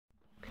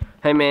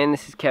Hey man,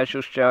 this is Casj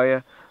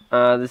Australia.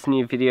 This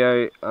new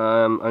video,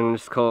 I'm going to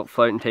just call it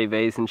floating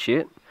TVs and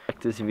shit.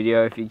 Like this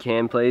video if you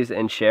can please,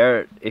 and share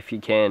it if you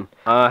can.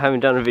 I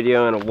haven't done a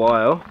video in a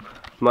while,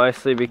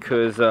 mostly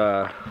because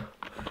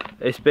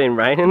it's been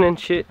raining and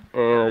shit,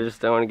 and I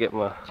just don't want to get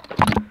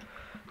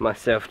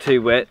myself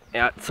too wet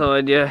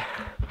outside, yeah.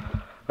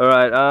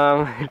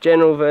 Alright,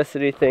 general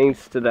varsity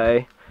things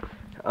today.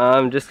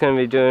 I'm just going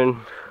to be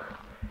doing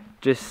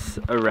just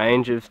a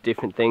range of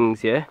different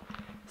things, yeah.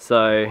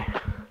 So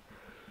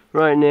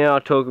right now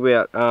I'll talk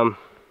about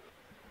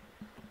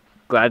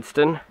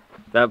Gladstone.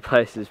 That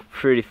place is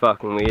pretty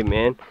fucking weird,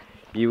 man.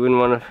 You wouldn't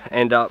want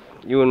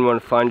to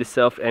find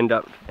yourself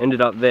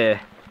ended up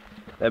there.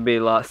 That'd be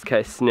a last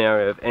case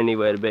scenario of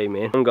anywhere to be,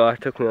 man. One guy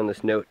took me on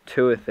this new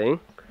tour thing.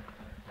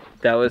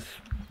 That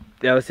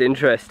was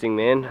interesting,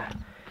 man.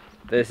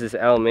 There's this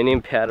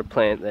aluminium powder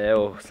plant there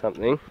or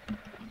something.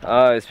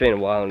 Oh, it's been a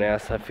while now,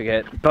 so I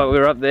forget. But we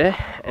were up there,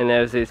 and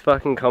there was these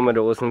fucking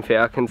Commodores and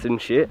Falcons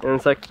and shit, and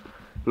it's like,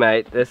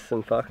 mate, there's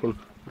some fucking,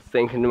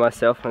 thinking to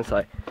myself, and it's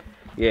like,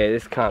 yeah,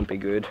 this can't be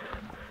good.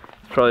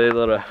 It's probably a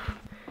lot of,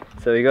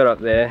 so we got up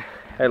there,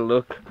 had a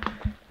look,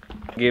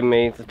 give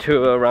me the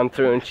tour run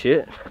through and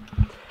shit.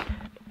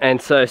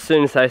 And so as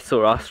soon as they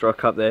saw us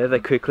rock up there, they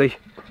quickly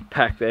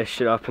packed their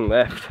shit up and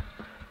left.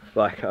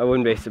 Like, I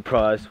wouldn't be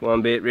surprised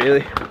one bit,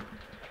 really.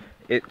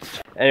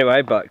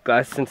 Anyway, but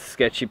Gladstone's a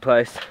sketchy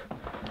place.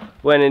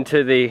 Went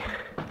into the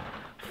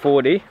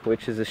 40,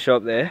 which is a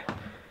shop there.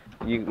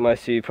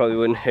 Most of you probably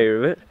wouldn't hear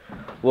of it.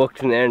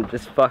 Walked in there and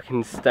just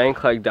fucking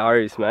stank like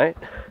durries, mate.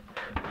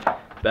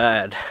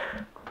 Bad.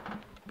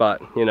 But,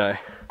 you know,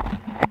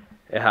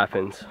 it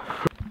happens.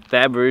 The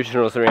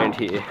Aboriginals around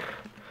here,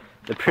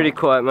 they're pretty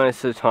quiet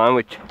most of the time,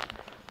 which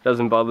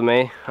doesn't bother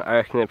me. I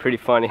reckon they're pretty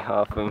funny,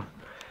 half of them.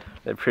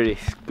 They're pretty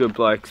good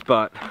blokes,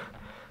 but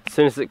as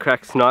soon as it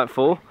cracks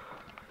nightfall,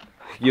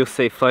 you'll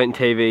see floating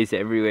TVs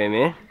everywhere,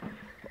 man.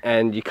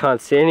 And you can't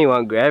see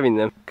anyone grabbing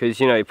them, because,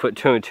 you know, you put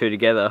two and two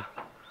together.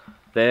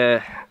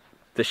 They're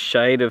the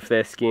shade of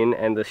their skin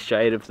and the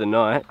shade of the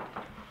night.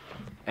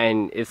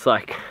 And it's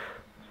like,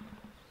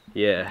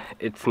 yeah,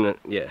 it's not,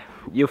 yeah,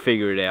 you'll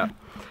figure it out.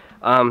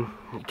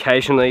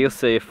 Occasionally you'll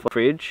see a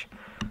fridge,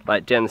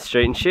 like down the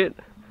street and shit.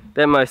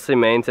 That mostly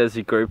means there's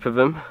a group of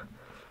them.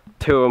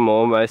 2 or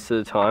more most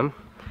of the time.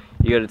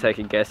 You got to take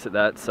a guess at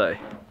that. So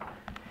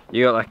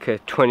you got like a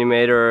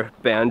 20-meter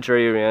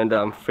boundary around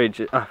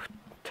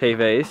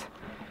TVs,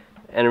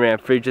 and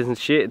around fridges and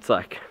shit. It's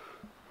like,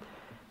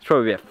 it's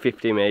probably about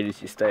 50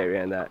 meters you stay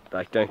around that.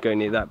 Like, don't go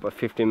near that by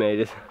 50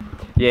 meters.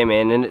 Yeah,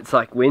 man, and it's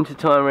like winter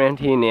time around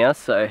here now,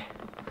 so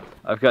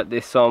I've got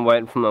this, so I'm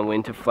waiting for my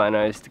winter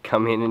flanos to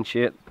come in and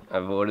shit.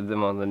 I've ordered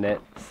them on the net.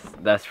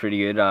 That's pretty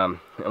good. I'm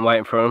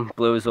waiting for them.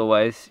 Blue as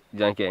always. You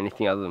don't get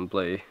anything other than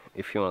blue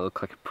if you want to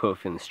look like a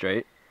poof in the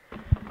street.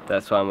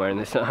 That's why I'm wearing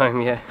this at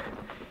home, yeah.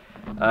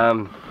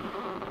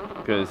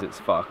 Because it's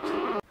fucked.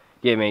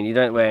 Yeah, man, you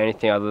don't wear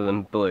anything other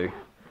than blue,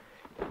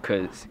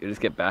 because you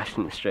just get bashed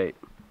in the street.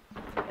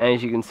 And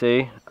as you can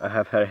see, I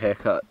have had a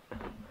haircut.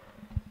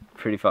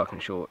 Pretty fucking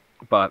short,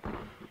 but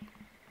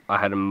I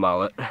had a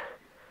mullet,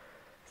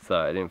 so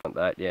I didn't want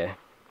that, yeah.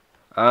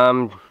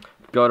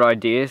 Got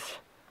ideas?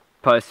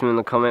 Post them in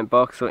the comment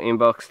box or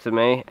inbox to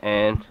me,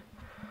 and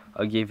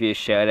I'll give you a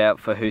shout out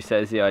for who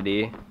says the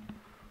idea.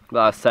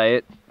 I'll say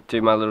it,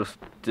 do my little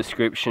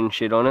description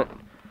shit on it,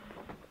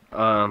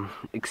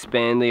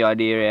 expand the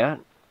idea out,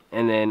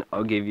 and then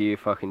I'll give you a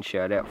fucking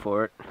shout out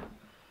for it.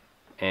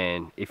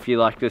 And if you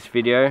like this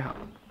video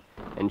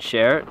and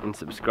share it and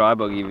subscribe,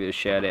 I'll give you a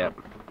shout out,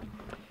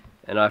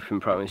 and I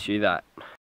can promise you that.